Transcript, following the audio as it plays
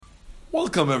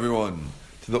Welcome everyone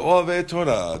to the Oavei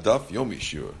Torah Daf Yomi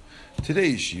Shiur.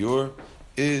 Today's Shiur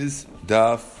is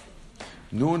Daf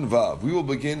Nun Vav. We will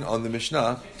begin on the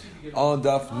Mishnah on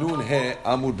Daf Nun He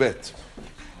Amud Bet,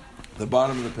 the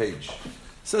bottom of the page.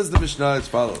 Says the Mishnah as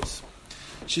follows: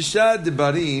 Shisha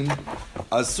Debarim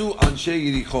Asu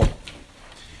Anshe Yericho.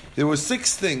 There were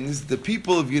 6 things the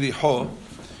people of Yericho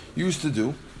used to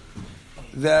do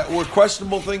that were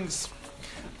questionable things.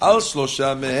 Al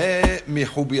Shlosha Mehe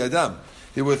Mihu Biyadam.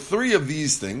 There were 3 of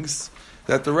these things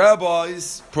that the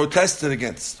rabbis protested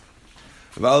against.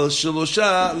 Val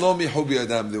Shlosha Lo Mihu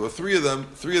Biyadam. There were 3 of them,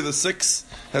 3 of the 6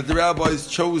 that the rabbis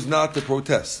chose not to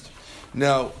protest.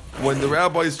 Now, when the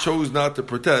rabbis chose not to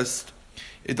protest,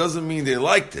 it doesn't mean they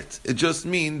liked it. It just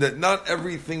means that not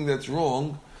everything that's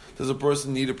wrong does a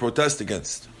person need to protest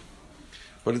against.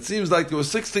 But it seems like there were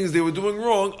 6 things they were doing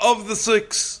wrong. Of the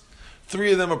 6,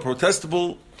 3 of them are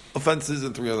protestable offenses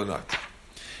and 3 other not.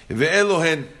 The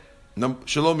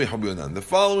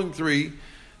following 3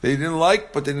 they didn't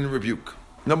like, but they didn't rebuke.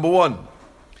 Number 1,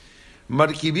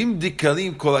 markibim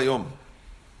dikalim kolayom.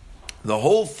 The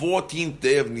whole 14th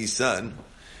day of Nisan,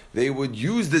 they would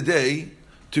use the day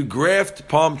to graft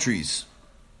palm trees.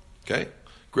 Okay,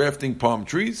 grafting palm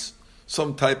trees,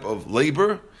 some type of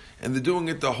labor, and they're doing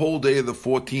it the whole day of the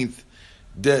 14th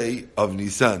day of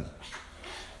Nisan.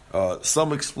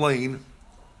 Some explain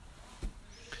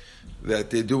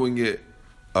that they're doing it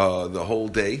the whole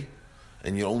day,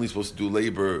 and you're only supposed to do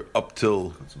labor up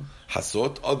till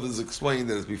Hatzot. Others explain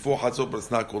that it's before Hatzot, but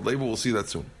it's not called labor. We'll see that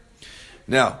soon.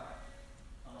 Now,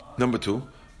 number 2,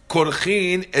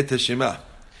 korchin et Shema.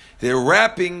 They're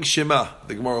wrapping Shema.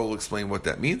 The Gemara will explain what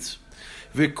that means.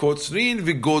 V'kotzrin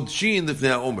v'godshin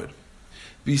lifnei ha'omer.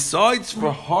 Besides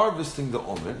for harvesting the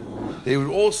omer, they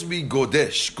would also be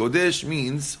godesh. Godesh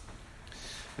means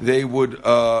they would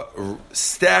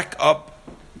stack up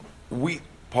wheat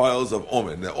piles of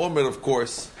omer. Now, omer, of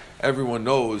course, everyone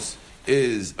knows,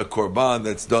 is a korban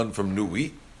that's done from new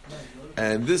wheat.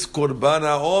 And this korban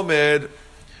omer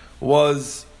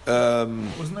was...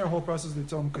 wasn't there a whole process they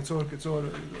tell them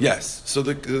kitzor? Yes. So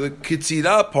the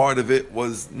kitzira part of it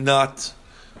was not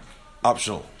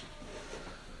optional.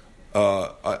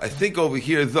 I think over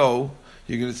here, though,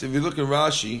 you're going to see, if you look at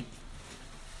Rashi,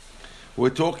 we're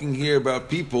talking here about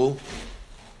people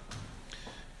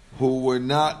who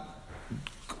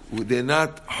they're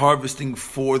not harvesting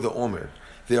for the omer.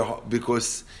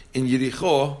 Because in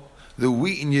Yericho, the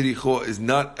wheat in Yericho is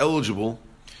not eligible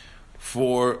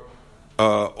for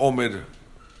omer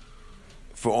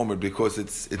because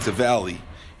it's a valley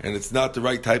and it's not the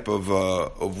right type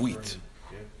of wheat.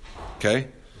 Okay?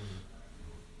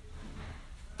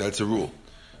 That's a rule.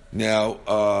 Now,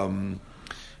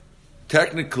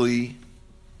 technically,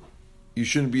 you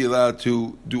shouldn't be allowed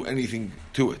to do anything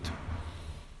to it.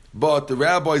 But the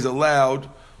rabbis allowed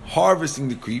harvesting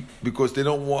the creep because they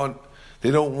don't want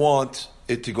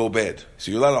it to go bad.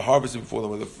 So you're allowed to harvest it before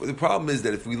them. The problem is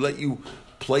that if we let you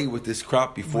play with this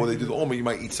crop before they do the omer, you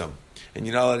might eat some. And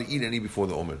you're not allowed to eat any before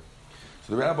the omer.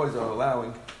 So the rabbis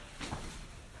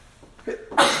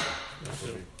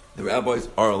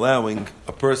are allowing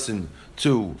a person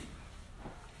to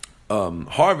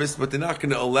harvest, but they're not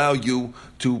going to allow you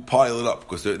to pile it up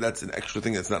because that's an extra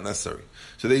thing that's not necessary.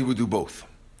 So they would do both.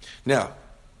 Now,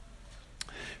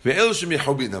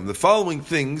 the following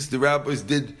things the rabbis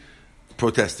did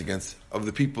protest against of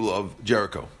the people of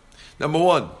Jericho. Number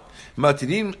 1,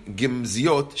 matinim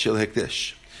gimziot shel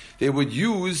hekdesh. They would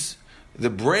use the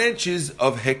branches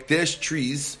of hekdesh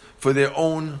trees for their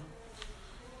own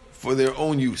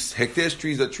use. Hekdesh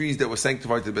trees are trees that were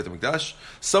sanctified to the Beit HaMikdash.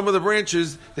 Some of the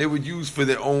branches they would use for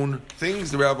their own things.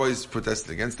 The rabbis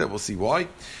protested against that. We'll see why.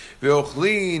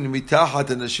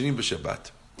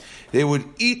 They would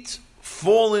eat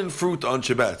fallen fruit on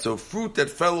Shabbat. So fruit that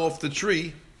fell off the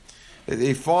tree, that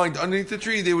they find underneath the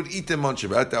tree, they would eat them on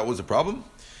Shabbat. That was a problem.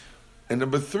 And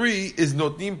number 3 is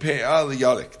notnim pe'ah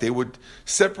liyalek. They would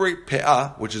separate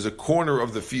pe'ah, which is a corner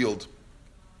of the field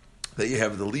that you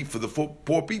have the leaf for the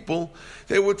poor people.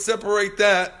 They would separate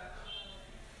that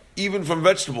even from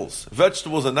vegetables.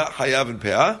 Vegetables are not hayav and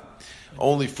pe'ah,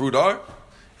 only fruit are,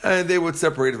 and they would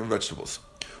separate it from vegetables.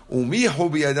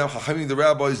 The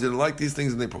rabbis didn't like these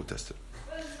things and they protested.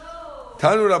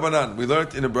 Tanu Rabbanan, we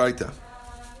learned in a Braita.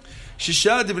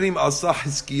 Shisha divrim alsa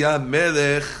Chizkiah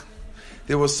melech.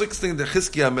 There were 6 things that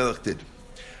Chizkiah melech did.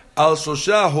 Al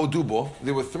shosha hodubo.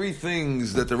 There were 3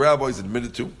 things that the rabbis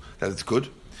admitted to, that it's good.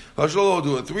 Al shosha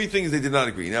hodubo, 3 things they did not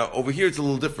agree. Now, over here it's a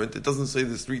little different. It doesn't say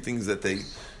there's 3 things that they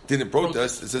didn't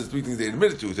protest. It says 3 things they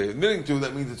admitted to. If they're admitting to,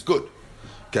 that means it's good.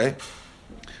 Okay?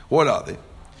 What are they?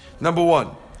 Number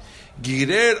 1.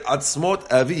 Girer atzmot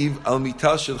aviv al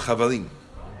mitah shel chavalim.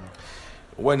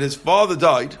 When his father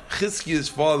died, Chizkiya's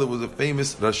father was a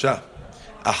famous Rasha,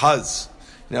 Ahaz.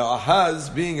 Now Ahaz,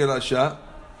 being a Rasha,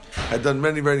 had done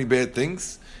many, very bad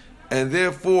things, and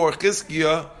therefore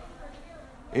Chizkiya,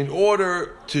 in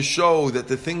order to show that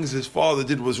the things his father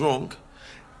did was wrong,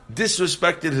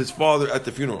 disrespected his father at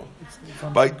the funeral.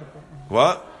 By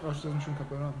what?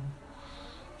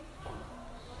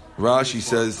 Rashi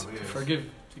says To forgive,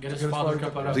 to get his father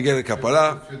kapara. to get a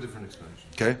kapara. A few different explanations.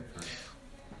 Okay,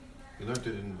 He learned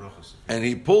it in brachas. and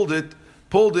he pulled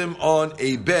him on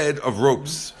a bed of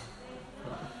ropes.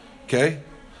 Okay,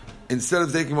 instead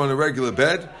of taking him on a regular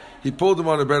bed, he pulled him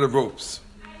on a bed of ropes.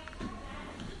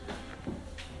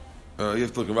 You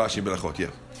have to look at Rashi and Berachot, yeah.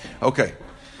 Okay.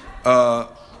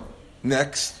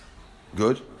 Next.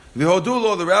 Good.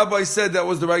 V'hodulo, the rabbi said that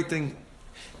was the right thing.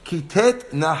 Kitet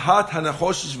nahat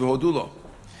hanachoshish v'hodulo.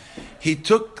 He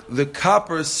took the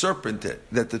copper serpent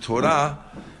that the Torah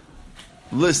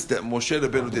lists that Moshe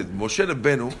Rabbeinu did. Moshe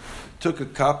Rabbeinu took a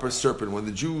copper serpent. When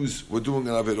the Jews were doing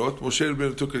an averot, Moshe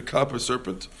Rabbeinu took a copper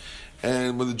serpent.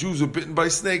 And when the Jews were bitten by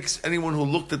snakes, anyone who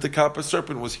looked at the copper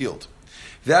serpent was healed.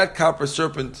 That copper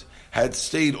serpent had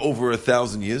stayed over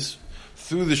 1,000 years,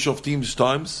 through the Shoftim's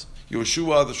times,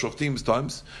 Yoshua, the Shoftim's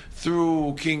times,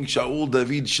 through King Shaul,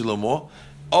 David, Shlomo,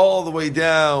 all the way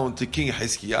down to King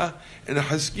Hizkiah, and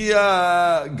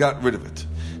Hizkiah got rid of it.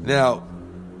 Now,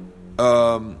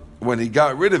 when he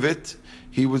got rid of it,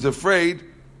 he was afraid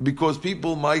because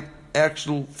people might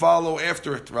actually follow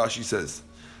after it, Rashi says.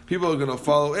 People are going to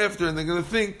follow after, and they're going to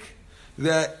think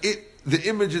that the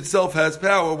image itself has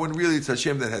power when really it's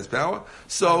Hashem that has power.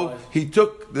 So he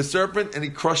took the serpent and he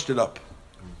crushed it up.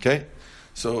 Okay,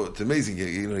 so it's amazing.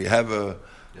 You have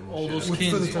all those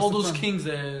kings all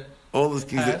those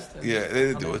kings. Past, They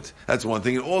didn't do it. That's one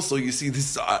thing. And also, you see,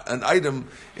 this is an item.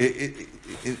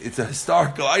 It's a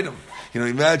historical item.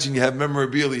 Imagine you have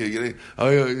memorabilia. You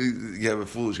have a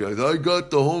foolish guy. I got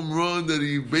the home run that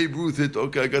Babe Ruth hit.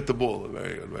 Okay, I got the ball.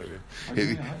 Very good, very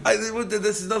good.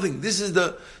 This is nothing. This is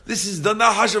the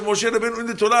Nahash of Moshe Rabbeinu in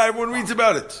the Torah. Everyone reads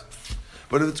about it.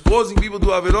 But if it's causing people to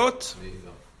averot,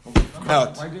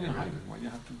 out. Why didn't he hide it? Why do you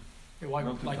have to? why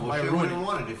Moshe ruin wouldn't it?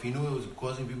 want it if he knew it was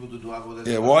causing people to do avodah.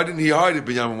 Yeah, why didn't he hide it?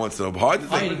 Binyamin wants to know. Hide the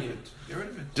Hiding thing. it. Get rid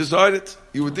of it. Just hide it.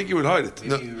 You would think he would hide it.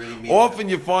 Maybe he already made Often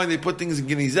you find they put things in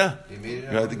Genizah. They made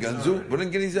it. You had the Ganzu. Put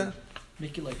in Genizah.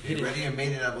 Make it like They hidden. already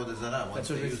made it avodah zarah once That's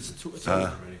what they it used is. it. It's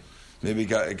Already. Maybe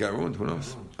it got ruined. Who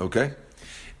knows? Okay.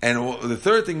 And the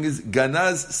third thing is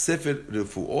Ganaz Sefer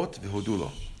Refuot v'Hodulo.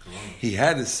 He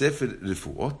had a Sefer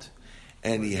Refuot,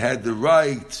 and he had the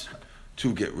right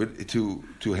to get rid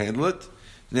to handle it.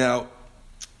 Now,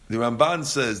 the Ramban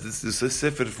says this is a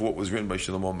Sefer Refuot was written by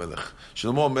Shlomo Melech.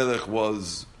 Shlomo Melech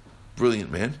was a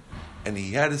brilliant man, and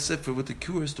he had a Sefer with the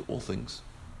cures to all things.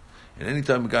 And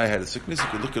anytime a guy had a sickness, he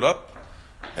could look it up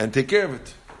and take care of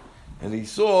it. And he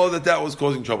saw that was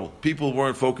causing trouble. People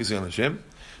weren't focusing on Hashem.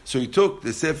 So he took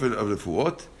the Sefer of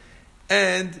Refuot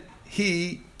and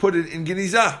he put it in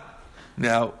Genizah.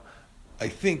 Now, I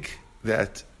think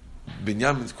that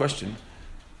Binyamin's question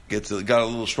got a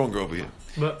little stronger over here.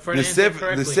 But for The an answer Sefer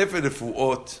correctly, Sefer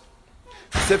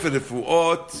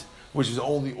Refuot, which is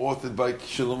only authored by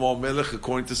Shlomo Melech,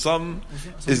 according to some,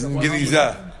 is in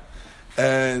Genizah.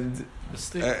 And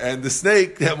the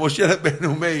snake that Moshe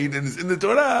Rabbeinu made and is in the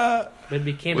Torah. but it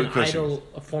became What an question? idol,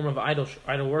 a form of idol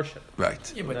worship,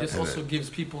 Right. Yeah, but this also gives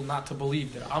people not to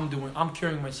believe that I'm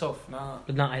curing myself. Nah.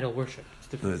 but not idol worship. It's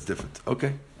No, different. it's different.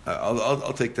 Okay.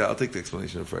 I'll take that. I'll take the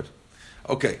explanation of Fred.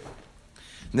 Okay.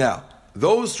 Now,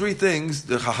 those three things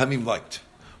the Chachamim liked.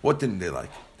 What didn't they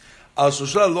like? Al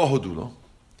shosha lo hodu lo.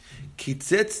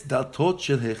 Kitzetz datot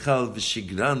shel hechal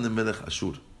v'shigran lemelech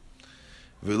Ashur.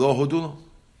 V'lo hodu lo.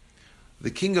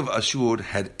 The king of Ashur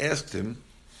had asked him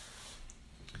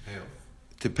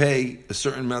to pay a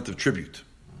certain amount of tribute.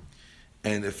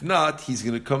 And if not, he's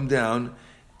going to come down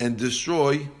and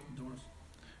destroy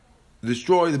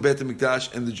the Beit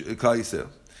HaMikdash and the Klal Yisrael.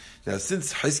 Now,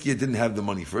 since Hizkiah didn't have the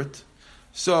money for it,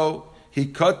 so he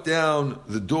cut down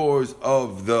the doors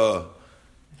of the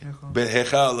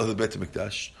Hechal of the Beit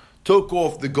HaMikdash, took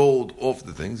off the gold off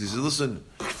the things. He said, listen,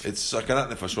 it's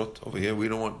sakanat nefashot over here. We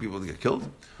don't want people to get killed.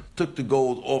 Took the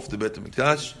gold off the Beit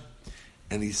HaMikdash,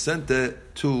 and he sent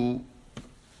it to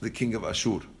the king of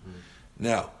Ashur.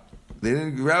 Now,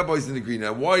 rabbis didn't agree.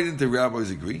 Now, why didn't the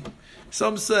rabbis agree?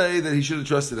 Some say that he should have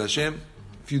trusted Hashem.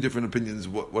 A few different opinions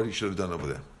what he should have done over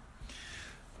there.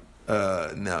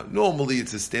 Now, normally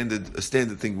it's a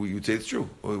standard thing where you'd say it's true.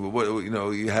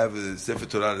 You have a Sefer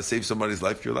Torah to save somebody's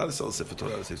life, you're allowed to sell a Sefer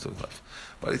Torah to save somebody's life.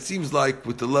 But it seems like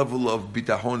with the level of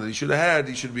bitachon that he should have had,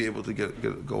 he should be able to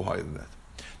go higher than that.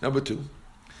 Number 2,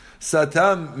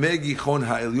 Satam Megichon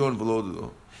Ha'elyon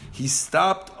V'lo. He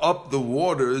stopped up the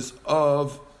waters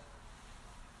of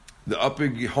the upper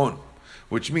Gihon,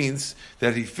 which means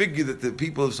that he figured that the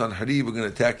people of Sanharib are going to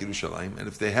attack Yerushalayim, and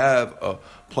if they have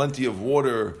plenty of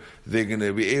water, they're going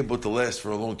to be able to last for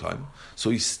a long time. So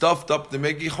he stuffed up the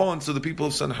Megichon, so the people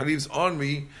of Sanharib's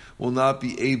army will not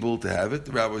be able to have it.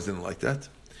 The rabbis didn't like that.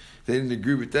 They didn't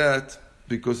agree with that,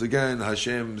 because again,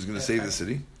 Hashem is going to save the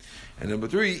city. And number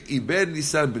 3, Ibed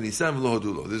Nisan b'Nisan v'lo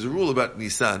hodulo. There's a rule about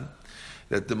Nisan,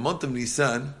 that the month of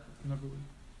Nisan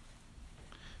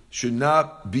should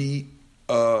not be...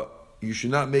 you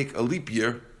should not make a leap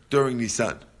year during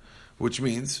Nisan, which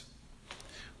means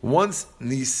once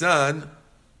Nisan,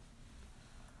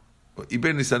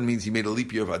 Iber Nisan means he made a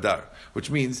leap year of Adar,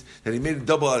 which means that he made a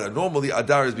double Adar. Normally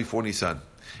Adar is before Nisan,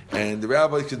 and the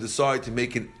rabbi could decide to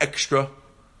make an extra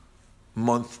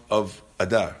month of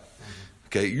Adar.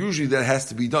 Okay, usually that has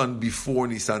to be done before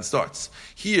Nisan starts.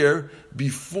 Here,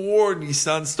 before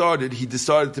Nisan started, he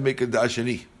decided to make a Adar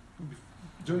Shani.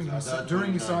 During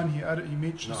Nisan, he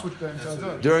made switch that into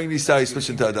Adar. During Nisan, he switched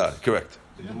into Adar. Correct.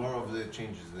 The Gemara over there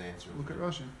changes the answer. Look at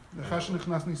Rashi. The Chashan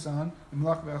Nichnas Nisan,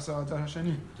 Imlach Ve'asa Adar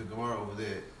Hashani. The Gemara over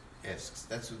there asks.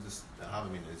 That's what this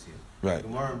Havamina is here. Right. The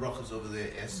Gemara in Brachos over there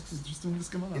asks. It's just in this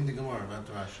Gemara. In the Gemara, not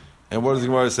the Rashi. And what does the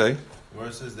Gemara say? The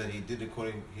Gemara says that he didn't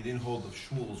hold of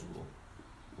Shmuel's rule,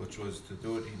 which was to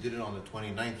do it. He did it on the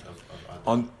 29th of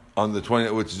Adar. On the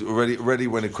 20th, which is already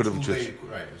when it could have switched.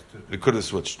 Right. It could have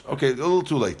switched. Okay, a little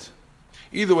too late.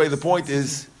 Either way, the point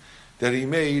is that he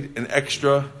made an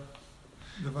extra,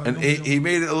 and he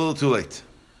made it a little too late.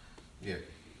 Yeah.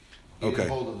 He Okay. didn't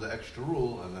hold of the extra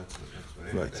rule, and that's what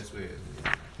Right. That's where.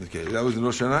 Okay, that was in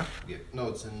Rosh Hashanah? Yeah. No,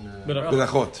 it's in.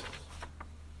 Berachot.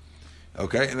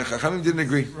 Okay, and the Chachamim didn't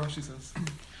agree. Rashi says.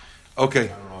 Okay. I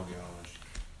don't argue on Rashi.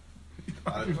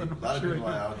 A lot of people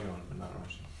I argue on, but not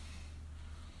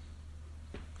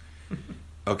Rashi.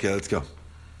 Okay, let's go.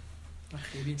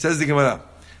 Says the Gemara,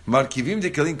 Markivim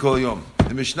dekalin kol yom.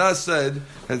 The Mishnah said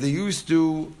that they used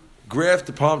to graft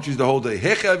the palm trees the whole day.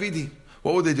 Heche avidi.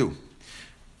 What would they do?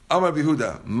 Amar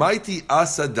Bihuda, mighty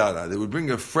asadara. They would bring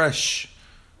a fresh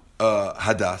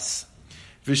hadas,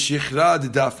 v'shichra de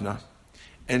dafna,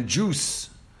 and juice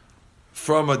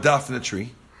from a dafna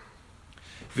tree,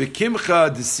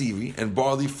 v'kimcha de siri, and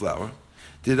barley flour,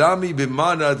 dirami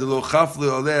b'mana de lo chafle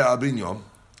oleh abrin yom,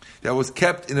 that was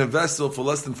kept in a vessel for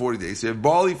less than 40 days. So you have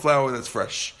barley flour that's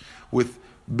fresh, with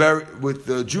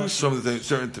the juice from the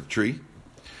certain tree,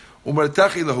 and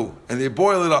they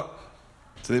boil it up.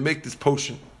 So they make this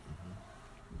potion.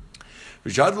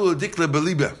 And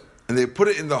they put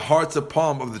it in the hearts of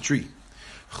palm of the tree.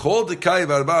 And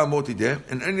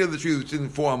any other tree which is in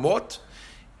 4 amot,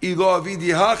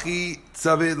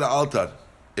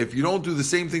 if you don't do the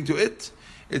same thing to it,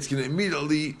 it's going to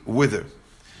immediately wither.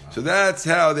 So that's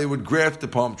how they would graft the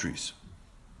palm trees.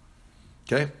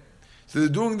 Okay? So they're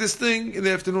doing this thing in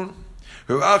the afternoon.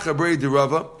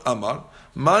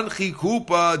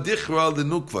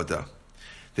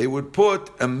 They would put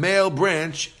a male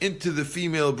branch into the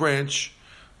female branch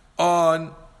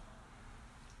during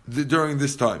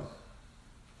this time.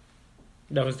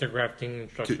 That was their grafting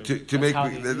instruction.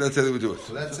 That's how they would do it.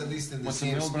 So that's at least in the What's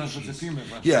same male branch, species. what's the female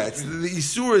branch? Yeah, the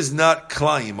Isur is not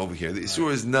Klayim over here. The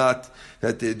Isur is not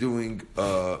that they're doing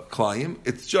Klayim.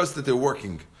 It's just that they're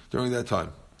working during that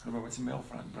time. What's a male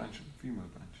branch and female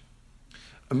branch?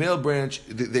 A male branch,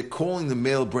 they're calling the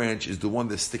male branch is the one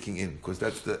that's sticking in, because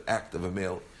that's the act of a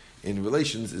male in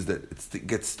relations, is that it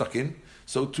gets stuck in.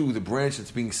 So too, the branch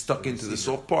that's being stuck into the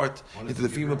soft part, into the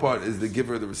female part, is the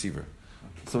giver, the receiver.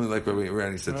 Something like Rabbi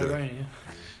Rani said today.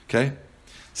 Okay?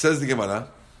 Says the Gemara.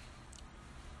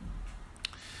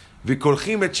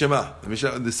 V'kolchim et Shema.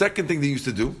 The second thing they used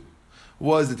to do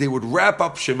was that they would wrap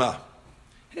up Shema.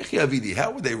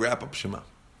 How would they wrap up Shema?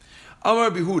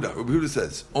 Amar Bihuda. Rabbi Huda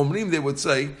says, Omrim, they would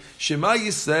say, Shema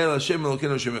Yisrael Hashem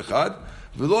Elokeinu Hashem Echad,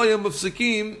 v'lo yam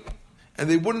mufsikim, and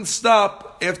they wouldn't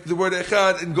stop after the word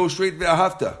Echad and go straight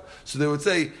ve'ahavta. So they would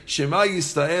say, Shema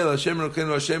Yisrael Hashem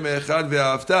Elokeinu Hashem Echad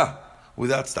ve'ahavta,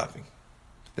 without stopping.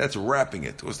 That's wrapping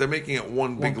it, because they're making it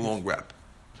one big long wrap.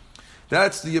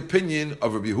 That's the opinion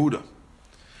of Rabbi Yehuda.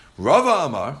 Rava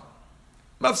Amar,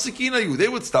 Mafsikin ayu, they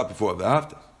would stop before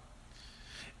ve'ahavta.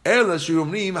 Ela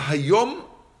shurumnim hayom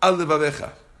al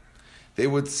levavecha. They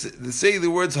would say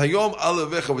the words hayom al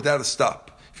levavecha without a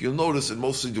stop. If you'll notice in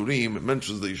most Sidurim, it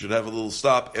mentions that you should have a little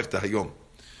stop after hayom.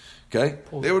 Okay?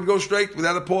 Pause. They would go straight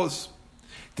without a pause.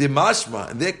 The mashma,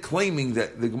 and they're claiming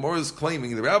that the Gemara is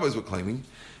claiming, the rabbis were claiming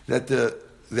that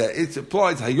it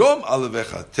applies hayom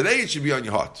alavecha. Today it should be on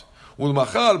your heart. Ul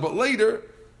machal, but later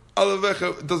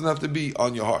alavecha it doesn't have to be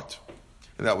on your heart,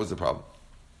 and that was the problem.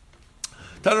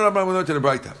 Tanu Rabban went to the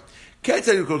Braita.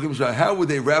 How would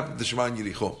they wrap up the Shema in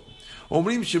Yericho?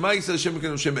 Omrim Shema Yisrael Hashem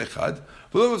Elokeinu Hashem Echad.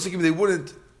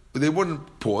 They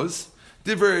wouldn't pause.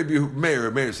 Divrei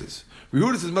Meir says.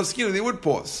 Rehuda says Maskino, they would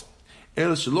pause.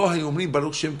 But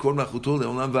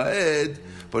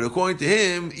according to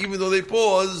him, even though they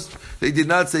paused, they did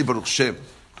not say Baruch Shem.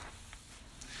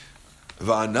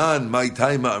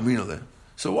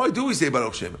 So why do we say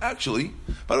Baruch Shem? Actually,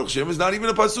 Baruch Shem is not even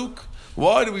a pasuk.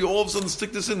 Why do we all of a sudden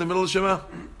stick this in the middle of Shema?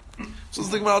 So let's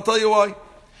think about it. I'll tell you why.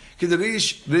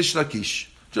 Rish Lakish.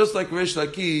 Just like Rish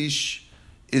Lakish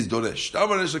is Doresh.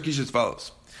 Amar Rish Lakish is as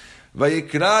follows.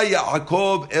 Vayikra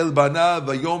Yaakov el banav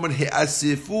vayomer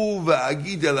he'asifu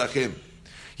va'agid elachem.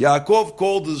 Yaakov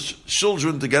called his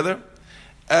children together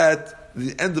at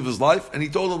the end of his life, and he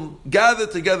told them, gather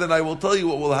together and I will tell you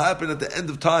what will happen at the end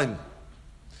of time.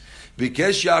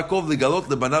 Vikesh Yaakov legalot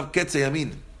lebanav ketz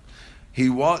yamin.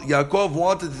 Yaakov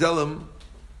wanted to tell him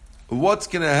what's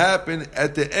going to happen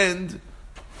at the end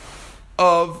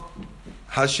of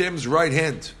Hashem's right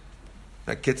hand.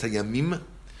 Not ketz hayamim,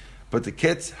 but the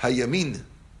ketz hayamin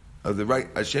of the right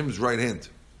Hashem's right hand.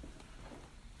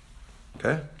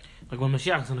 Okay? Like when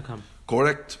Mashiach is going to come.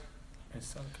 Correct.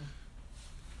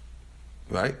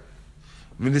 Right?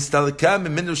 At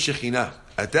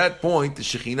that point, the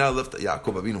Shekhinah left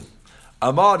Yaakov Avinu.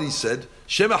 Amar, he said,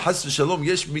 Shema has v'shalom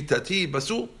yesh mitati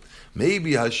basul.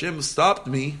 Maybe Hashem stopped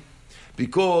me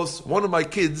because one of my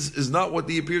kids is not what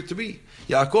they appear to be.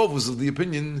 Yaakov was of the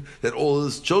opinion that all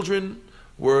his children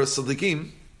were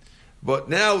tzaddikim, but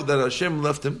now that Hashem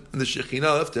left him and the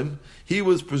Shekhinah left him, he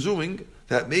was presuming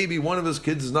that maybe one of his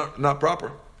kids is not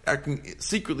proper, acting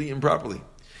secretly improperly.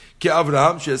 Ki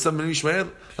Avraham she'asam min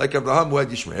Yishmael, like Abraham who had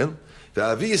Yishmael,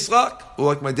 ve'avi Yitzchak, or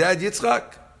like my dad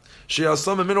Yitzchak,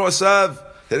 she'asam minu Esav,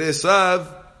 that Esav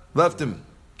left him,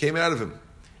 came out of him,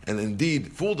 and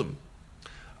indeed fooled him.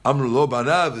 Amru lo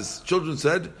banav, his children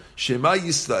said, Shema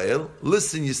Yisrael,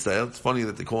 listen Yisrael. It's funny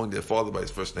that they're calling their father by his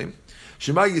first name.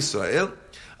 Shema Yisrael,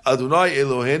 Adonai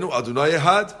Eloheinu, Adonai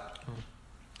Echad.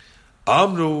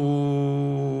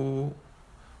 Amru.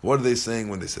 What are they saying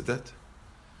when they said that?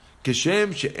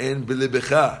 Kishem she'en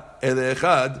b'libecha ele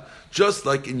echad, just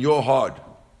like in your heart,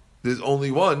 there's only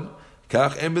one.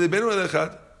 Kach en b'libenu ele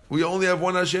echad. We only have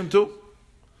one Hashem too.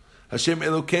 Hashem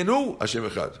Elokeinu, Hashem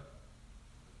Echad.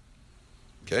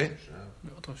 Okay?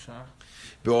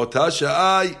 באותה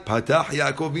שעה פתח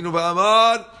יעקב אבינו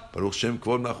ואמר ברוך שם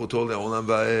כבוד מלכותו לעולם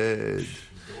ועד.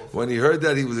 When he heard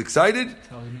that, he was excited,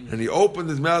 and he opened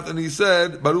his mouth and he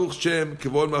said, Baruch Shem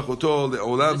kevod malchuto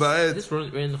le'olam va'ed. Is this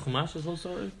written in the Chumash, this whole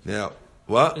story? Now,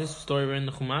 what? Is this story written in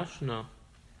the Chumash? No.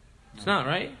 It's not,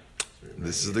 right?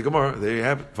 This is the Gemara. There you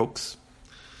have it, folks.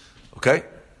 Okay?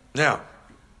 Now.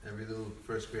 Every little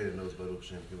first grader knows Baruch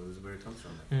Shem kevod. This is where it comes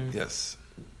from. Yes.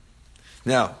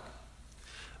 Now,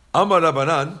 Amar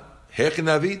Rabbanan, Hech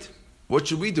Navid, what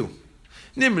should we do?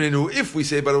 Nimrinu, if we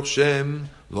say Baruch Shem,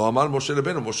 Lo Amar Moshe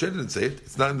Rabbeinu, Moshe didn't say it,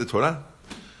 it's not in the Torah.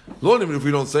 Lo Nimrinu, if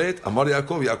we don't say it, Amar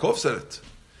Yaakov, Yaakov said it.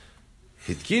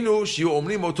 Hitkinu, Shiu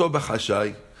Omrim Oto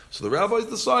B'chashai. So the rabbis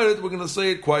decided we're going to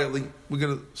say it quietly, we're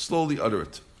going to slowly utter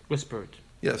it. Whisper it.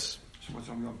 Yes. So what's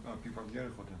wrong with people of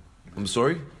Jericho then? I'm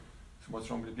sorry? So what's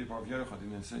wrong with the people of Jericho? They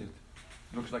didn't say it.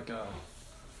 Looks like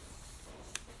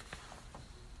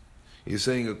You're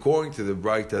saying according to the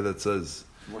Braita that says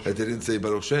that they didn't say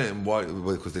Baruch Shem, why?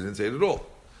 Because they didn't say it at all.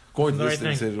 According to this, they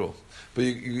didn't say it at all. But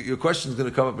your question is going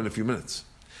to come up in a few minutes.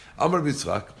 Amar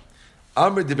B'Yitzchak,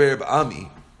 Amar Diber B'Ami,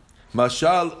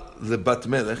 Mashal the Bat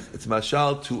Melech, it's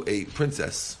Mashal to a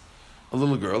princess, a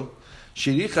little girl,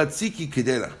 Shirichat Tziki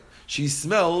Kedera. She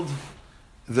smelled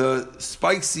the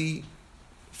spicy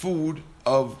food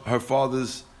of her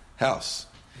father's house.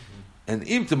 And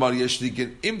if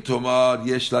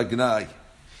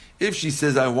she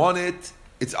says I want it,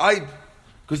 it's aib,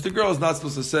 because the girl is not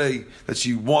supposed to say that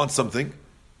she wants something,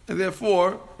 and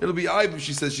therefore it'll be aib if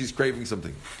she says she's craving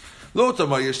something.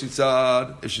 If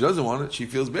she doesn't want it, she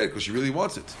feels bad because she really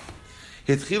wants it.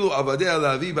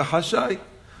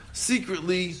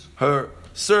 Secretly, her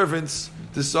servants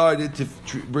decided to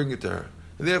bring it to her,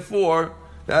 and therefore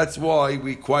that's why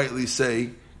we quietly say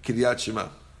Kiryat Shema.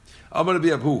 Amar Rabbi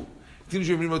Abu.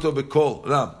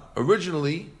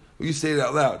 Originally, we say it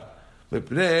out loud.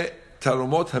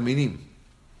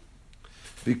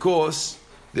 Because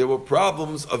there were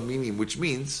problems of minim, which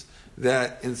means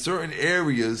that in certain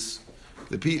areas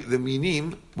the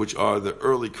Minim, which are the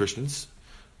early Christians,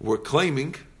 were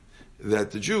claiming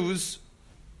that the Jews,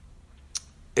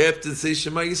 after they say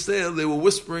Shema Yisrael, they were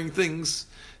whispering things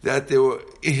that they were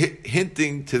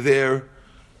hinting to their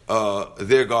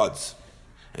gods.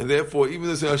 And therefore, even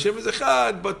though they say Hashem is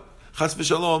Echad, but Chas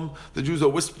v'Shalom, the Jews are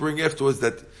whispering afterwards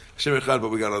that Hashem Echad, but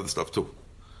we got other stuff too.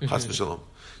 Chas v'Shalom.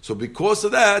 So because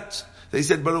of that, they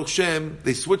said Baruch Shem,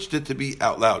 they switched it to be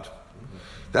out loud.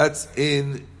 That's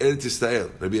in Eretz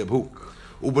Yisrael, Rabbi Abu.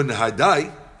 Uben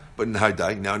Nahadai, but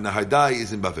Nahadai, now Nahadai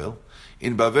is in Bavel.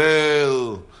 In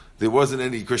Bavel, there wasn't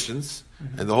any Christians,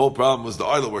 and the whole problem was the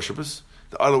idol worshippers.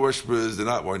 The idol worshippers,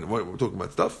 we're talking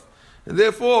about stuff. And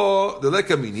therefore, the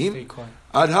Lekaminim,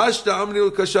 Adhashta Amnil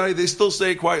Kashai, they still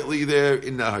say quietly there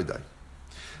in Nahadai.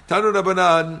 Tanu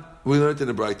Rabbanan, we learned in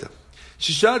the Braita.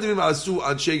 Shishadimim Asu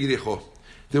Anshe Yericho.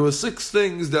 There were 6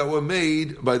 things that were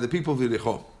made by the people of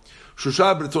Yericho.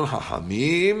 Shusha B'Retzon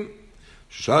HaHamim,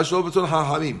 Shusha Shlo B'Retzon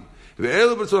HaHamim,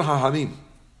 Ve'elu B'Retzon HaHamim.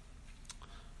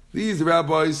 These the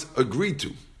rabbis agreed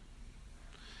to.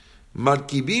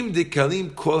 Markibim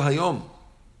Dekalim Kol Hayom.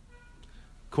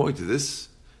 According to this,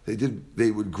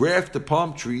 they would graft the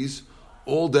palm trees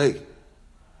all day.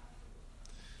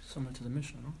 Similar to the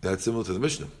Mishnah, no? That's similar to the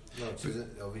Mishnah. No,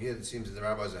 over here it seems that the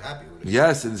rabbis are happy with it.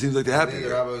 Yes, and it seems like they're happy. The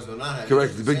rabbis were not happy.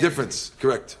 Correct, the big difference.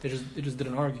 Correct. They just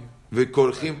didn't argue.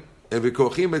 V'korchim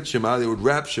et Shema, they would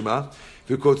wrap Shema.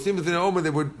 V'kotzim et Omer,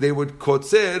 they would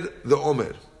kotzer the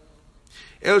Omer.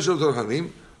 El Shol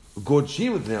Hamim,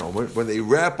 Godshim et Omer, when they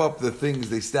wrap up the things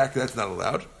they stack, that's not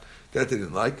allowed. That they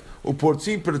didn't like.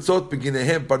 Uportzim Pertzot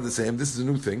Beginehem part of the same. This is a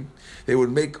new thing. They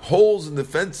would make holes in the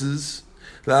fences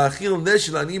la'achil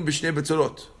neshel anim b'shnei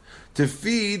betzorot, to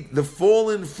feed the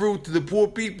fallen fruit to the poor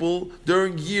people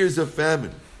during years of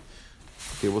famine.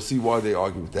 Okay, we'll see why they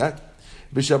argue with that.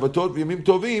 B'Shabbatot v'yamim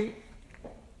tovim,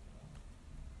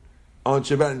 on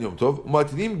Shabbat and Yom Tov,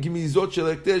 matinim gimizot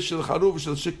shel hekdesh shel charuv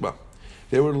shel shikma.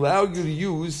 They would allow you to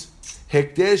use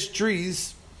hekdesh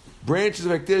trees, branches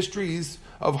of hekdesh trees,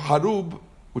 of harub,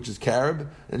 which is carob,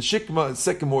 and shikma and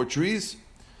sycamore trees,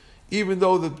 even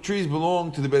though the trees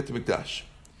belong to the Beit HaMikdash.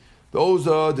 Those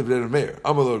are the Divrei Meir.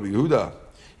 Amalor Yehuda,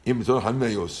 im tzor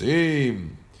hamim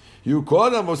yosim. You call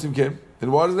them Mosim Kem,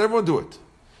 then why doesn't everyone do it?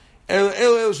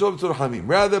 El shalom tzor hamim.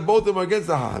 Rather, both of them are against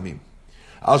the hamim.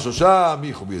 Al shosha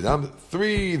michu b'yadam.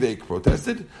 3 they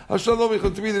protested. Al shalom michu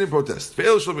 3 they didn't protest.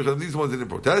 Ve'el shalom michu these ones didn't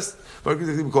protest. But we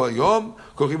can call yom,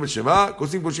 kochim et shema,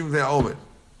 kosim koshim v'nei omer.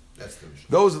 That's the Mishnah.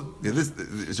 Those,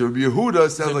 so Rabbi Yehuda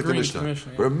sounds like the Mishnah. Yeah.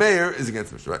 Where Meir is against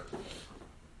the Mishnah, right?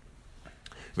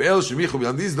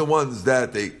 These are the ones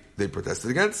that they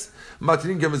protested against.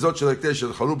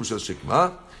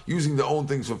 Using their own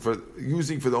things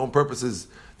using for their own purposes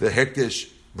the hekdesh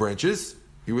branches.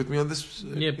 You with me on this?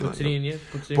 Yeah, Potzin,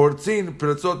 Portzin,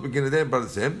 Peratzot, Beginadem,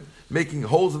 Barazim, making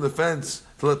holes in the fence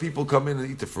to let people come in and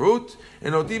eat the fruit,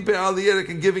 and Otim Pe'ah Liyerek,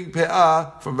 and giving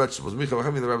Pe'ah from vegetables. The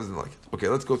rabbis didn't like it. Okay,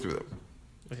 let's go through them.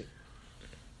 Okay.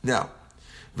 Now,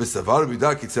 V'savar Rabbi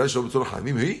Yehuda Kitzeh Shel B'tzor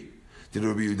Hamim Hi? Did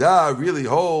Rabbi Yehuda really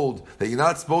hold that you're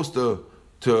not supposed to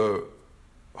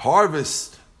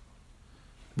harvest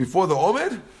before the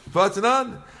Omer?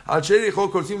 V'atanan.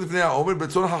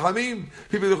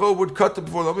 People would cut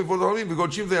before the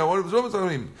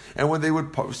Hamim, and when they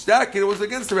would stack it was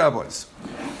against the rabbis.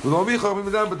 But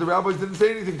the rabbis didn't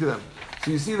say anything to them. So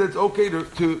you see that it's okay to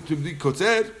be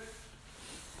kotzer.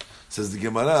 Says the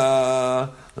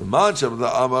Gemara, who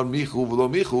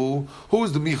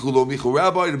is the Michu lo Michu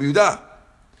rabbi? Rabbi Yehuda.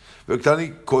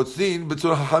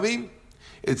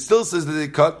 It still says that they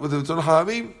cut with the Betzor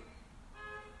HaHamim.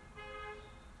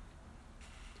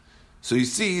 So you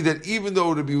see that even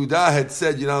though Rabbi Yehuda had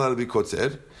said you're not allowed to be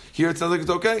kotzer, here it sounds like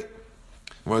it's okay.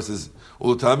 Gemara says,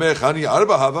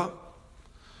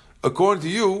 according to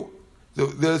you,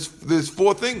 there's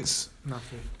 4 things.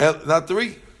 Not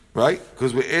 3, right?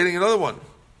 Because we're adding another one.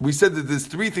 We said that there's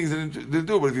 3 things that they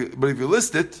do, but if you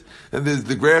list it, then there's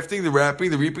the grafting, the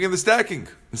wrapping, the reaping, and the stacking,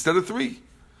 instead of 3.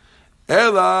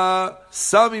 Ela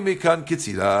sami mekan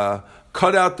kitzira.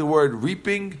 Cut out the word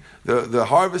reaping, the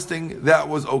harvesting, that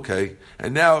was okay.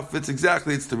 And now it fits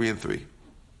exactly, it's 3 and 3.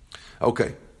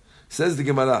 Okay. Says the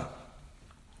Gemara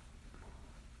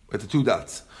at the 2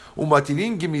 dots.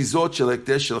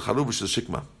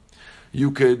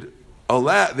 You could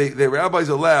allow, the rabbis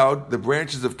allowed the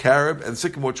branches of carob and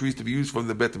sycamore trees to be used from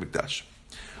the Beit HaMikdash.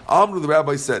 Amru, the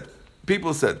rabbi said,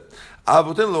 people said, the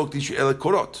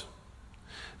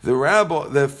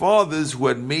fathers who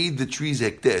had made the trees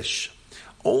hekdesh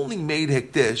only made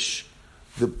hekdesh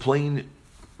the plain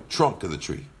trunk of the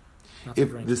tree.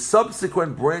 If the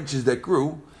subsequent branches that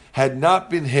grew had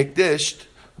not been hekdeshed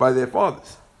by their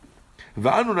fathers.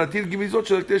 Therefore,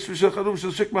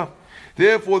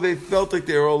 they felt like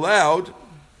they were allowed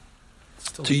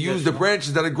Still to use Hekdesh, the no?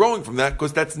 branches that are growing from that,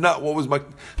 because that's not what was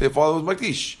their father was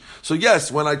Makdish. So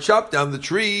yes, when I chop down the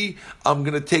tree, I'm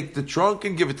going to take the trunk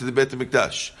and give it to the Beit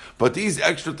HaMikdash. But these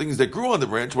extra things that grew on the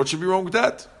branch, what should be wrong with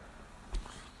that?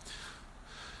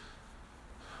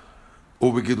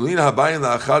 ובגידולין הבאים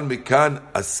לאחד מכאן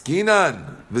עסקינן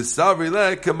וסברי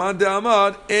לה כמאן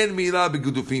דעמד אין מילה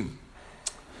בגידופים.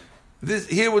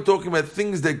 Here we're talking about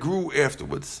things that grew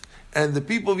afterwards. And the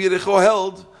people of Yericho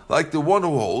held, like the one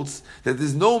who holds, that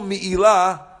there's no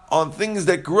mi'ilah on things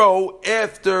that grow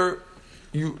after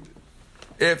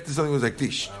something was like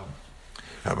tish.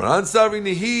 Rabbanan Savri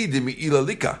Nihi de mi'ilah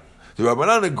lika. The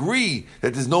Rabbanan agree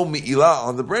that there's no mi'ilah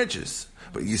on the branches.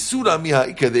 But Yisuda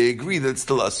Miha'ika, they agree that it's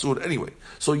still Asur anyway.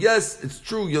 So yes, it's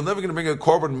true, you're never going to bring a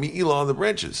korban mi'ilah on the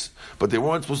branches. But they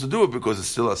weren't supposed to do it because it's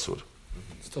still Asur.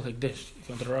 It's still Hekdesh. You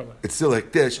come to the rabbi. It's still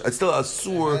Hekdesh. It's still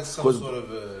Asur That's some because sort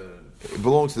of it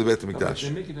belongs to the Beit But HaMikdash. they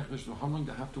make it Hekdesh, so how long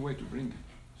they have to wait to bring it?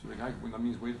 So the guy, when that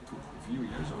means wait a few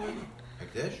years or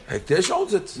Hekdesh? Hekdesh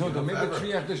owns it. no, they make the forever.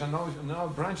 tree Hekdesh and now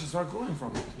branches are growing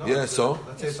from it. No, Yeah, it's so?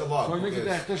 let's say it's a log. So he makes it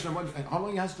Yes. Hekdesh, and how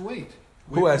long he has to wait?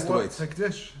 Who has to What? wait?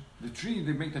 Hekdesh. The tree,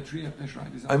 they make the tree Hekdesh,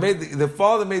 right? Is that I made the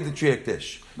father made the tree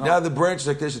Hekdesh. No. Now the branch is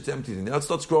Hekdesh, it's empty. Now it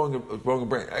starts growing a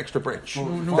branch, extra branch.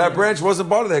 No. That branch wasn't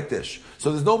part of the Hekdesh.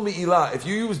 So there's no Mi'ilah. If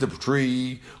you use the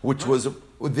tree, which was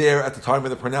there at the time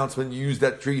of the pronouncement, you use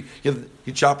that tree, you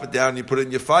chop it down, you put it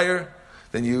in your fire,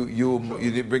 then you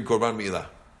need to bring Korban Mi'ilah.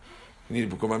 You need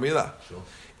to bring Korban Mi'ilah. Sure.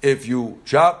 If you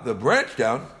chop the branch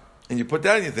down, and you put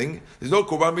down your thing, there's no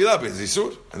Korban Mi'ilah, because it's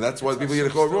Yisur. And that's why people get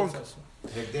it called wrong.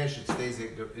 Hekdesh, it stays.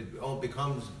 It all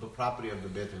becomes the property of the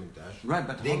Beit Hamikdash. Right,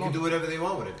 but they how can long- do whatever they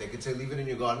want with it. They can say, "Leave it in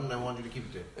your garden. I want you to keep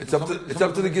it there." It's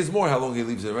up to the Gizmor how long he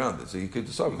leaves it around it, so you could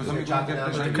decide. Because some people Chop it get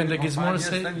down. Hekdesh, Can the maybe for Gizmor 5 years,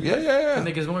 say- 10 Yeah, years. yeah, Can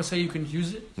yeah. the Gizmor say you can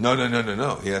use it?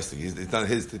 No. He has to. It's not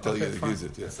his to tell you Okay, to fine. use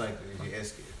it. Yeah. It's like if you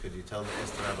ask, could you tell the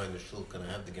rabbi in the shul, "Can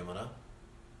I have the Gemara?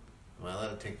 Am I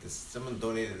allowed to take this? Someone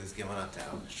donated this Gemara to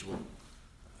our shul.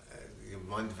 You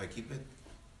mind if I keep it?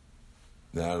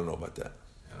 No, I don't know about that.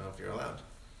 I don't know if you're allowed."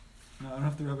 No, I don't know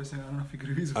if the rabbi saying. I don't know if he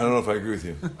agrees. With I don't know if I agree with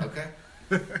you. Okay.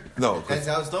 No, That's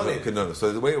how it's donated. No.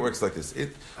 So the way it works like this: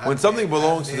 when something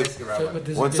belongs to Ask the the rabbi. But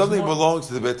there's when a something Gizmor- belongs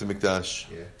to the Beit Hamikdash,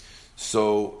 Yeah.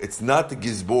 so it's not the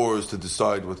Gizbors to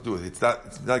decide what to do with it.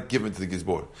 It's not given to the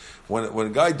Gizbor. When a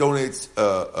guy donates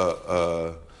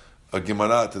a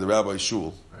Gemara to the Rabbi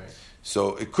Shul, Right.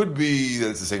 so it could be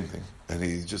that it's the same thing, and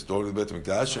he's just donated the Beit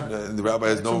Hamikdash, and the Rabbi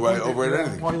has no right over it or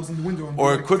anything. While he was in the window, and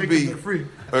Or like, it could take be, they're free.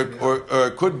 or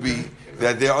it could be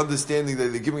that they're understanding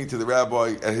that they're giving it to the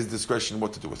rabbi at his discretion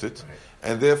what to do with it, Right.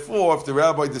 and therefore, if the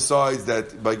rabbi decides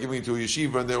that by giving it to a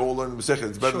yeshiva and they're all learning Masechet,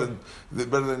 it's better Sure. than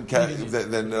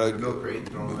milk rate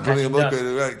thrown putting a milk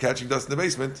Catching dust. catching dust in the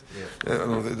basement. Yeah. I don't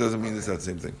know, it doesn't mean it's not the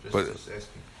same thing, Just, but just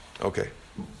asking. okay.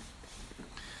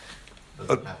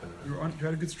 Doesn't happen. You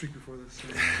had a good streak before this.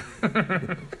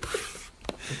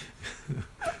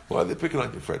 Why are they picking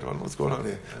on you, Fred? What's going on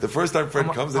here? The first time Fred I'm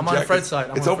on- comes, I'm and on Jack, Fred's side.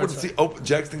 I'm it's on open. Fred's side. Open.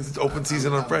 Jack thinks it's open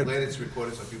season on I'm Fred. glad it's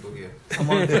recorded so people hear. I'm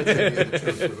on Fred's side. The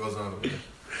truth, what goes on over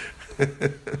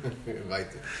there.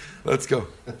 Invite them. Let's go.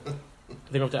 I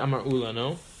think of the Amar Ula,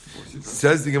 no?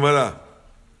 Says the Gemara.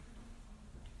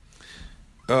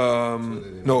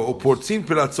 No, portzin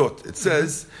piratzot. It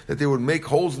says that they would make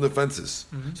holes in the fences,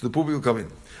 so the people will come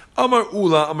in. Amar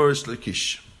Ula, Amar Rish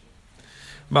Lakish.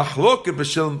 Machloket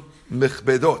b'shel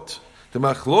mechbedot. The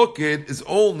machloket is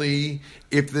only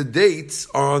if the dates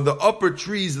are on the upper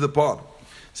trees of the palm.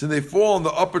 So they fall on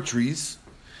the upper trees.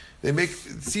 They make,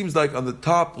 it seems like on the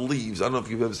top leaves. I don't know if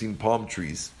you've ever seen palm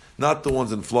trees. Not the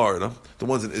ones in Florida, the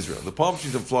ones in Israel. The palm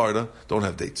trees in Florida don't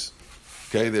have dates.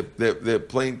 Okay, they're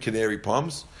plain canary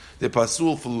palms. They're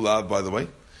pasul for lulav, by the way.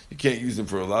 You can't use them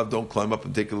for lulav. Don't climb up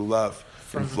and take a lulav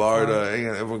from Florida.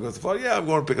 Everyone goes to Florida. Yeah, I'm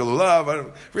going to pick a lulav. I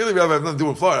have nothing to do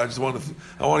in Florida.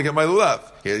 I want to get my lulav.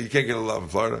 Yeah, you can't get a lulav in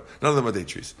Florida. None of them are date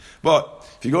trees. But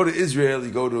if you go to Israel,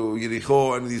 you go to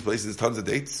Yericho, any of these places, there's tons of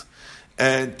dates.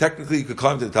 And technically, you could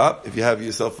climb to the top if you have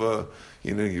yourself a,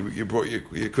 you brought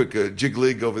your quick jig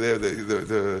lig over there.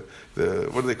 The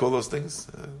what do they call those things?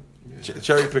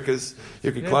 Cherry pickers.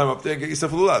 You can climb up there and get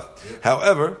yourself a lulav.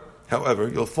 However,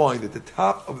 you'll find at the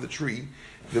top of the tree,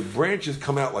 the branches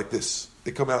come out like this.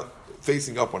 They come out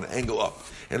facing up on an angle up,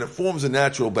 and it forms a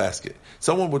natural basket.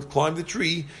 Someone would climb the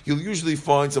tree. You'll usually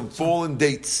find some fallen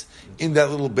dates in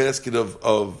that little basket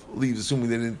of leaves, assuming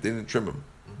they didn't trim them.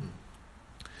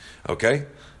 Okay,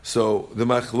 so the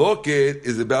machloket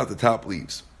is about the top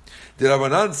leaves. The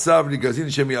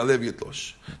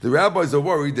rabbis are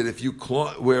worried that if you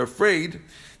were afraid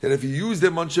that if you use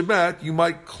them on Shabbat, you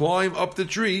might climb up the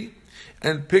tree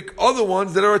and pick other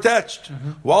ones that are attached.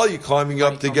 While you're climbing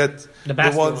up to get The the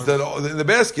basket ones ones. that are in the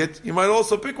basket, you might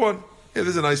also pick one. Yeah,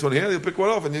 there's a nice one here. You pick one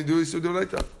off and you do it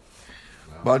like that.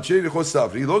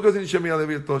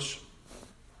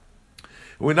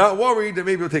 We're not worried that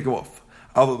maybe we'll take them off.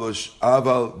 But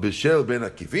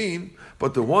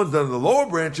the ones that are in the lower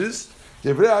branches,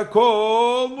 even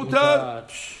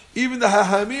the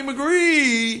Hahamim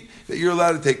agree that you're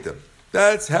allowed to take them.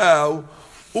 That's how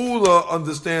Ula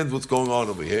understands what's going on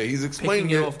over here. He's explaining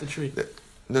Picking it off the tree.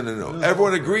 No.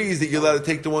 Everyone agrees that you're allowed to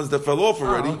take the ones that fell off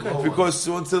already okay. because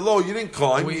once they're low, you didn't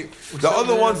climb. We The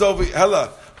other said ones over Hella,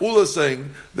 Ula's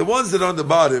saying the ones that are on the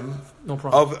bottom. No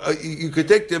problem. You could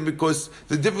take them because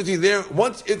the difference between there,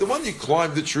 once if the one you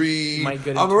climb the tree, Might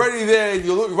get I'm into already there. And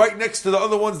you look right next to the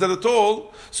other ones that are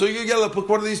tall, so you yell, pick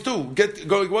one of these two.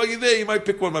 While you're there, you might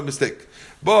pick one by mistake.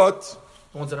 But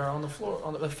The ones that are on the floor,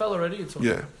 that fell already. It's okay.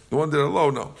 yeah, the ones that are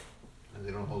low, no. And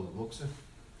they don't hold the muksa.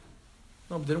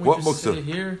 No, but didn't we What just say muktzah?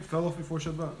 here? It fell off before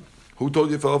Shabbat. Who told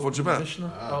you it fell off on Shabbat?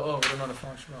 Mishnah? Oh, we're not a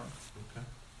function.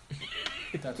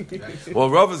 That's Well,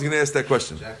 Rav is going to ask that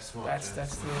question. Jack Smart. that's the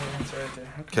answer right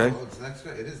there. Okay. Oh, it's the next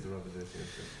guy. It is the rubber that's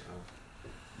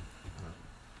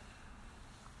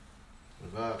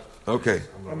Okay.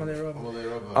 Amalei Rava.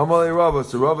 Amalei Rava.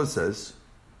 So Rava says,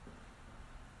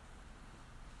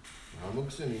 "V'ha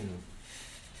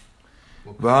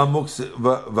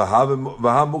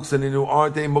muksaninu,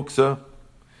 aren't they muksa?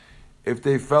 If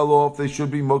they fell off, they should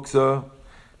be muksa.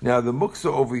 Now the muksa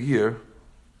over here."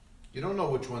 You don't know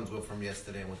which ones were from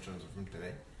yesterday and which ones were from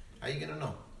today. How are you going to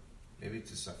know? Maybe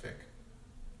it's a safek.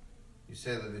 You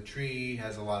said that the tree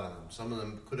has a lot of them. Some of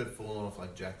them could have fallen off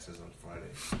like Jack says on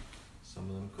Friday. Some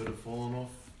of them could have fallen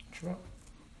off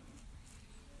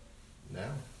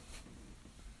now.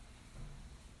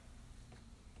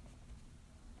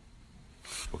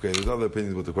 Okay, there's other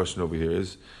opinions what the question over here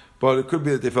is, but it could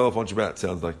be that they fell off on Shabbat.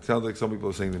 Sounds like some people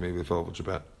are saying that maybe they fell off on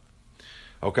Shabbat.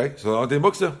 Okay, so aren't they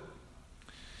muksa?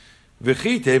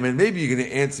 V'chitem, and maybe you're going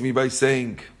to answer me by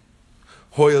saying,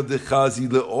 Hoyel dechazi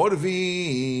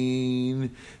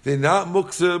le'orvin. They're not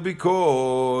muksa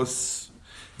because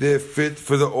they're fit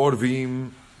for the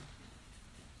orvim.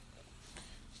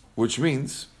 Which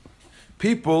means,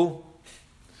 people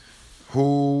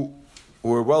who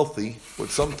were wealthy would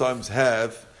sometimes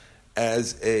have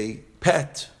as a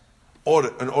pet,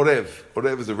 an orev.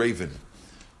 Orev is a raven.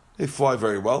 They fly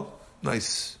very well.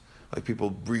 Nice. Like people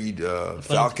breed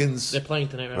falcons. They're playing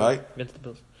tonight, right? Against the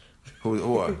Bills.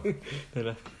 Who are?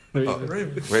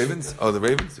 Ravens? Oh, the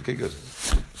Ravens? Okay, good.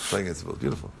 Playing against the Bills.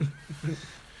 Beautiful.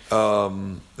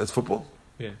 That's football?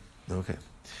 Yeah. Okay.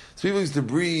 So people used to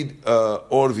breed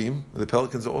Orvim. The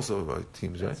Pelicans are also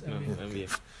teams, right? No, NBA.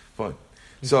 Fine.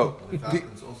 So The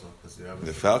Falcons also. Because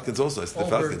the Falcons also. It's the All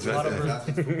Falcons, birds, a lot of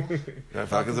right? birds. Yeah,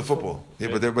 Falcons are football. Yeah,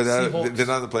 but they're not in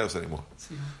the playoffs anymore.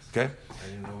 Okay? I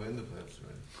didn't know we're in the playoffs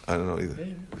already. I don't know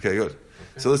either. Okay, good.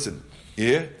 So listen,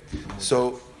 yeah.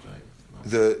 So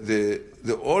the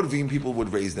Orvim people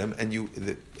would raise them, and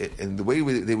the way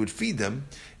they would feed them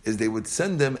is they would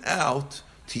send them out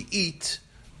to eat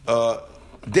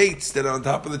dates that are on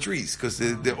top of the trees because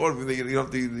the Orvim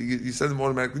you send them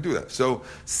automatically do that. So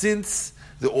since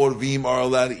the Orvim are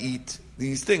allowed to eat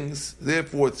these things,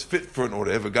 therefore it's fit for an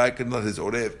Orev. A guy can let his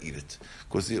Orev eat it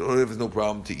because the Orev is no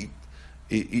problem to eat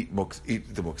the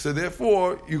muksa. So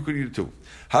therefore, you could eat it too.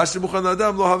 So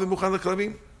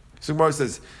Gemara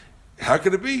says, how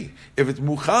could it be? If it's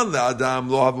muchan le'adam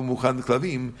lo havu muchan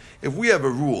leklavim, if we have a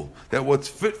rule that what's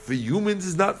fit for humans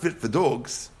is not fit for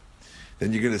dogs,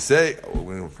 then you're going to say,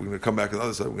 we're going to come back on the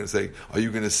other side, we're going to say, are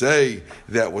you going to say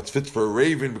that what's fit for a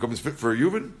raven becomes fit for a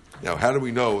human? Now, how do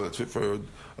we know that's fit for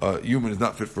a human is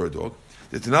not fit for a dog?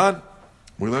 It's not.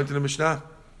 We learned in the Mishnah.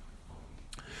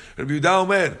 Rabbi Yehuda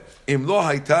Omer, Im lo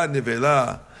hayta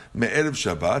nevela me'erev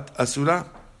Shabbat asura.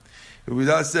 Rabbi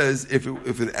Yehuda says, if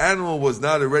an animal was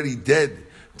not already dead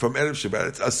from erev Shabbat,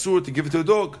 it's asur to give it to a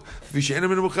dog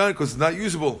because it's not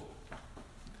usable.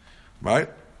 Right?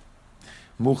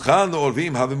 Muchan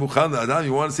le'orvim have muchan le'adam.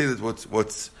 You want to say that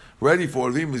what's ready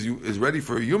for orvim is ready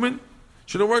for a human?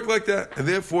 Shouldn't work like that, and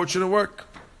therefore it shouldn't work.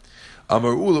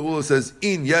 Amar Ula says,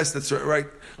 yes, that's right.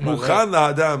 Muchan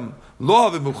le'adam.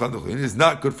 Law of muchan is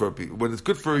not good for a people. When it's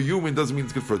good for a human, doesn't mean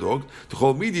it's good for a dog.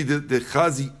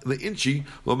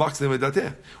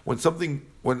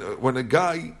 When a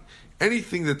guy,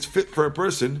 anything that's fit for a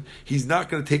person, he's not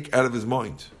going to take out of his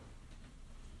mind.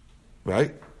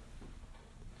 Right?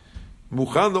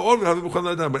 But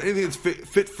anything that's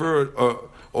fit for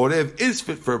orev is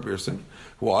fit for a person.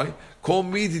 Why?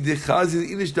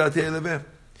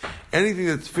 Anything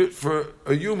that's fit for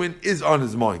a human is on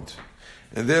his mind.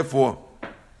 And therefore,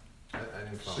 I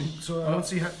didn't follow. So I don't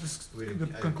see how this, the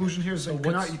conclusion here is that you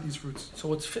cannot eat these fruits. So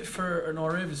what's fit for an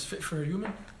Orev is fit for a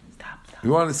human? we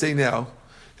want to say now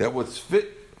that what's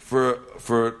fit for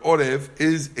an Orev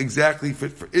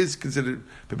is considered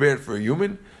prepared for a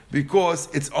human because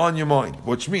it's on your mind,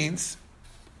 which means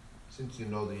Since you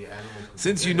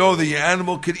know the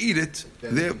animal could eat it,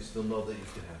 then you still know that you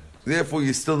can have it. therefore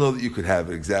you still know that you could have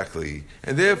it, exactly.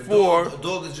 And therefore, A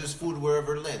dog is just food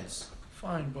wherever it lands.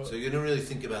 Fine, but So you don't really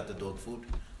think about the dog food.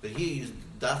 But here,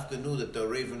 Dafka knew that the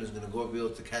raven is going to go be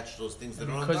able to catch those things that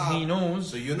are on top. because he knows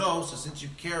So you know, so since you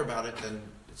care about it, then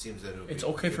it seems that it would it's be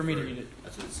okay good for me to eat it.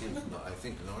 That's what it seems. No, I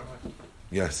think, no,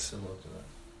 yes. similar to that.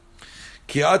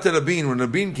 Ki'at Rabin, when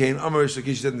Rabin came, Amar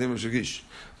Shakish said to him, Shakish,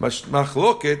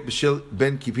 Machloket b'shel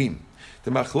ben kipim.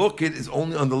 The machloket is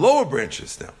only on the lower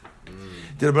branches now.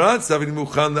 The Rabbanan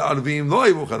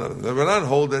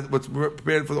hold that what's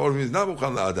prepared for the Orvim is not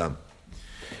Mukhan la'adam.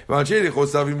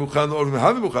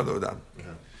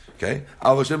 Okay,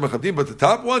 but the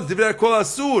top ones, Divrei Kol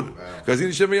Asur, because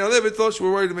in Shem Yalevit,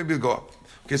 we're worried maybe it'll go up.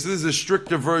 Okay, so this is a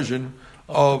stricter version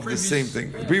of the same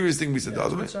thing. The previous thing we said,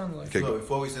 That's doesn't what it? it sounded like. Okay, So good.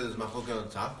 before we said there's machloket on the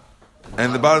top.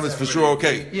 And the bottom is for sure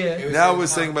okay. Yeah. Now we're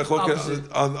saying Opposite.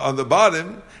 Machloket on the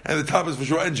bottom, and the top is for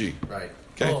sure NG. Right.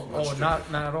 Okay.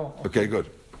 Not at all. Okay, good.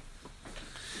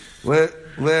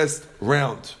 Last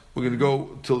round. We're going to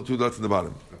go till the 2 dots in the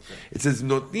bottom. Okay. It says,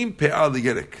 Notnim pe'ah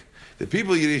ligerek. The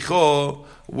people of Yericho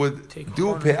would Take do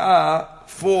corn. pe'ah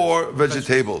for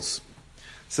vegetables.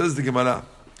 Says the Gemara.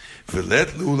 V'let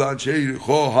lu'lan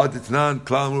she'Yericho haditnan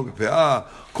klal amru b'pe'ah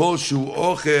kol shu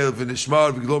ochel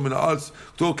v'nishmar v'gdol min ha'aretz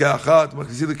k'to ke'achat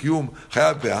maknisi l'kiyum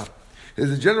chayav pe'ah.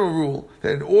 There's a general rule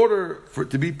that in order for it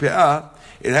to be pe'ah,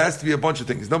 it has to be a bunch of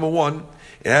things. Number one,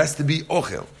 it has to be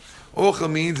ochel.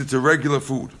 Ochel means it's a regular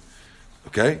food.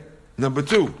 Okay? Number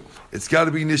two, it's got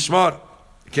to be nishmar.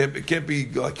 It can't be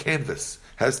like canvas.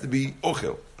 It has to be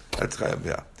ochel. That's chayav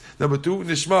pe'ah. Number two,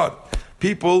 nishmar.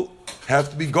 People have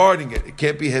to be guarding it. It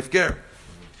can't be hefker.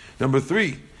 Number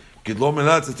three, gidlo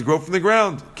menatz is to grow from the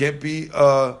ground. Can't be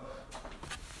a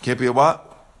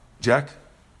what? Jack?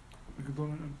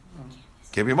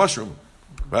 Can't be a mushroom.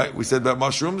 Right? We said about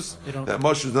mushrooms. That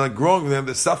mushrooms are not growing with them,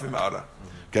 they're safim out.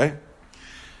 Okay?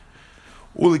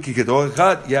 You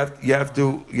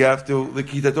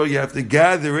have to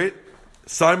gather it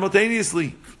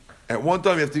simultaneously. At one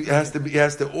time, it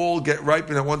has to all get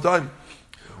ripened at one time.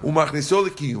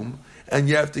 And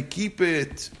you have to keep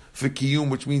it for kiyum,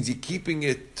 which means you're keeping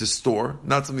it to store,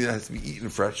 not something that has to be eaten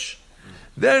fresh.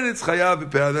 Then it's chayav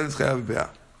b'peah.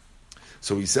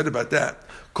 So he said about that.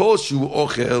 Kol shu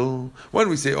ochel. When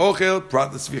we say ochel,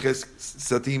 prat l'sviches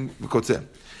satim v'kotzeh.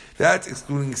 That's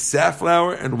excluding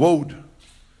safflower and woad.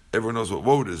 Everyone knows what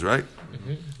woad is, right?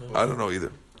 Mm-hmm. I don't know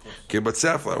either. Okay, but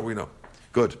safflower we know.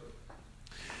 Good.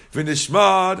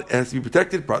 V'nishmad has to be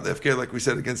protected. Prat l'hefker, like we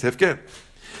said, against hefker.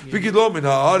 V'gidlo min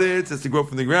ha'aretz has to grow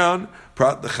from the ground.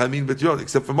 Prat l'chamin b'tiyot,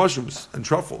 except for mushrooms and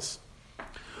truffles.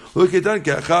 L'ketan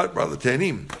ke'achat prat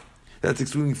l'tanim. That's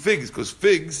excluding figs, because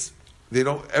figs they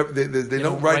don't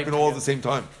ripen all at the same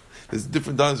time. There's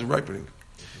different times of ripening.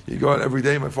 You go out every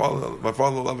day. My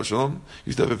father, Shalom,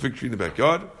 used to have a fig tree in the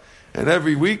backyard, and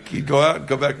every week he'd go out and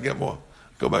come back and get more.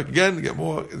 Go back again and get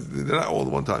more. They're not all at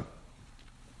one time.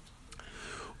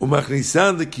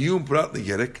 Umachnisan the kiyum prat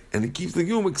legerek, and it keeps the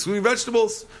kiyum excluding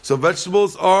vegetables. So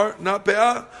vegetables are not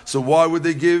pe'ah. So why would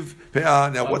they give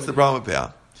pe'ah? Now, what's the problem with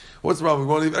pe'ah? What's the problem?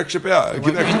 We want to leave extra pe'ah.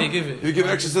 Why can't they give it? You give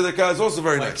extra tzedakah is also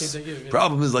very nice. can't they give it?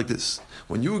 Problem is like this: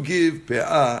 when you give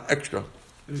pe'ah extra,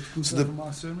 So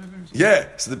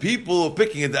the people who are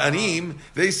picking at the anim,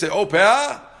 they say, "Oh,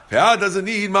 pe'ah doesn't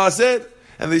need maaser,"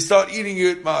 and they start eating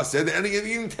it maaser. They're ending up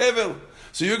eating tevel.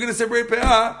 So you're going to separate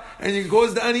pe'ah, and you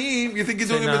cause the anim. You think you're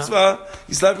doing a mitzvah?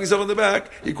 You're slapping yourself on the back.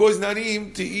 You're causing the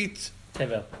anim to eat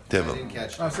Tevel. I tevel. didn't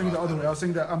catch I was saying the other way. I was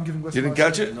saying that I'm giving less. You didn't maaser.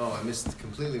 catch it? No, I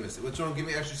completely missed it. What's wrong? Give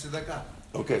me extra tzedakah.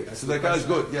 Okay, That's so the that guy's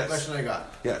question- good. Yes, Question I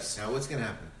got. yes. Now what's going to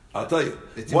happen? I'll tell you.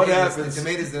 The What tomatoes- happens? the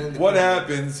tomatoes that end up What in-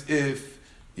 happens if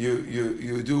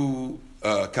you do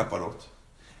kaparot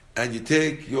and you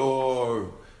take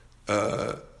your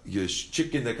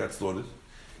chicken that got slaughtered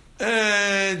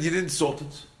and you didn't salt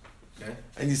it Okay.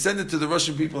 and you send it to the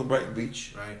Russian people in Brighton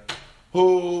Beach, Right.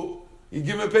 who you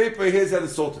give them a paper, here's how to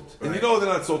salt it, and you Right. know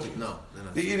they're not salting it. No, they're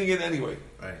not. They're eating it anyway.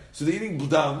 Right. So they're eating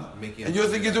budam, Making and it you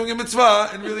think you're doing a mitzvah,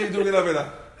 and really you're doing an avera.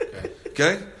 Okay.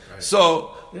 Okay?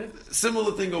 So,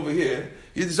 similar thing over here.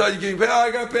 You decide you're getting pe'ah,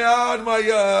 I got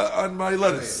pe'ah on my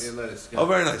lettuce. Yeah, lettuce. Oh,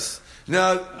 very nice.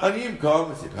 Now, aniyim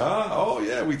come and say, oh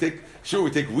yeah, we take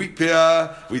wheat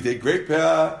peah, we take grape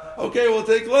peah. Okay, we'll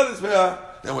take lettuce peah.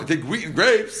 Now when we take wheat and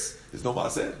grapes, there's no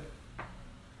maaser.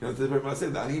 You don't have to bring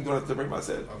maaser. The aniyim don't have to bring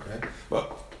maaser. Okay.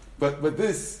 But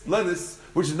this lettuce,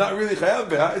 which is not really chayav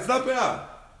peah, it's not peah.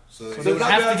 So So So they it's would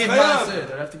not have to peah, give it's chayav. maaser.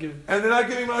 They'd have to give. And they're not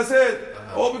giving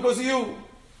maaser, all because of you.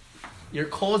 You're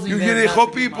causing. You them get not to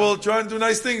give people maaser. trying to do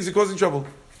nice things, you're causing trouble.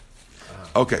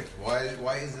 Okay.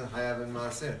 why isn't Hayav in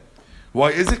Maaser?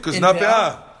 Why is it? Because In not peah?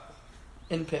 peah.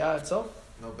 In peah itself.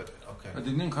 No, but okay. But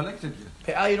they didn't collect it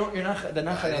yet. Peah, you're not. They're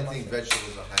not I chayav didn't think maaser.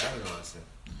 vegetables are Hayav in Maaser.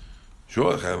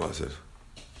 Sure, chayav maaser.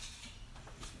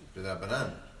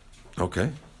 B'dabanan.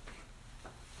 Okay.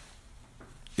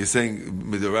 You're saying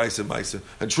midaraisa maaser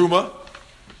and truma.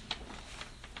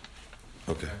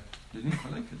 Okay. They didn't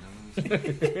collect it.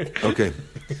 Okay.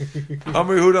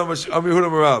 Amri Huda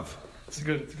Marav. It's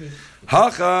good. It's good.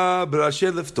 Hacha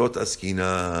b'rashe leftot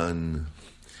askinan.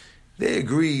 They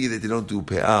agree that they don't do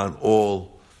pe'ah on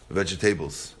all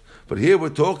vegetables. But here we're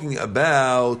talking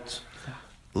about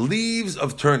leaves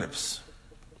of turnips,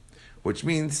 which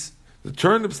means the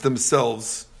turnips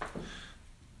themselves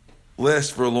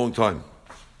last for a long time.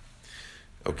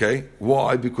 Okay?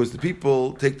 Why? Because the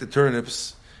people take the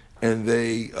turnips and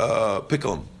they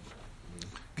pickle them.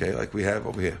 Okay, like we have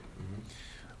over here.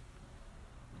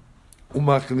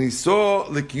 ומכניסו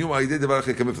לקיום על ידי דבר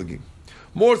אחר כמפלגים.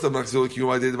 מורסה מכניסו לקיום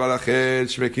על ידי דבר אחר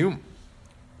שמי קיום.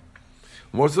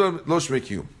 מורסה לא שמי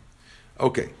קיום.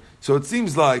 Okay, so it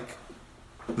seems like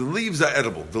the leaves are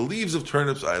edible. The leaves of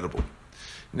turnips are edible.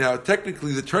 Now,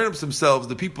 technically, the turnips themselves,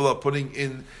 the people are putting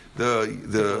in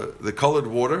the colored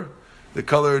water, the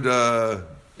colored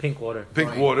Pink water.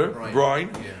 brine,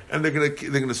 Yeah. and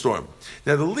they're gonna store them.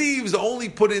 Now, the leaves are only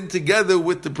put in together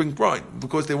with the pink brine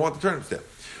because they want the turnips there.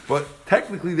 But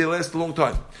technically, they last a long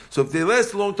time. So if they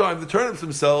last a long time, the turnips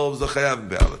themselves are chayav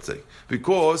be'ah, let's say,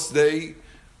 because they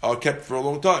are kept for a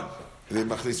long time. They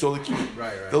machnisol l'kiyum.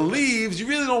 Right. The leaves, you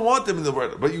really don't want them in the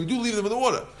water, but you do leave them in the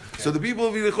water. So the people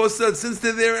of Yericho said, since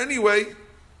they're there anyway,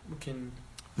 We can.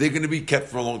 they're going to be kept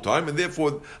for a long time, and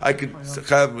therefore I could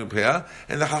chayav them peah.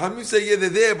 And the Chachamim say, yeah, they're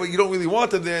there, but you don't really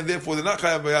want them there, and therefore they're not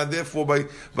chayav peah. And therefore,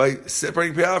 by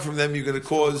separating peah from them, you're going to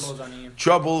cause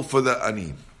trouble for the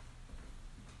aniyim.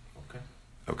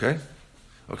 Okay?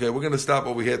 Okay, we're going to stop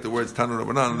over here at the words Tanu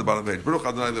Rabbanan on the bottom page. Baruch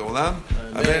Adonai Le'olam.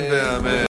 Amen. Amen.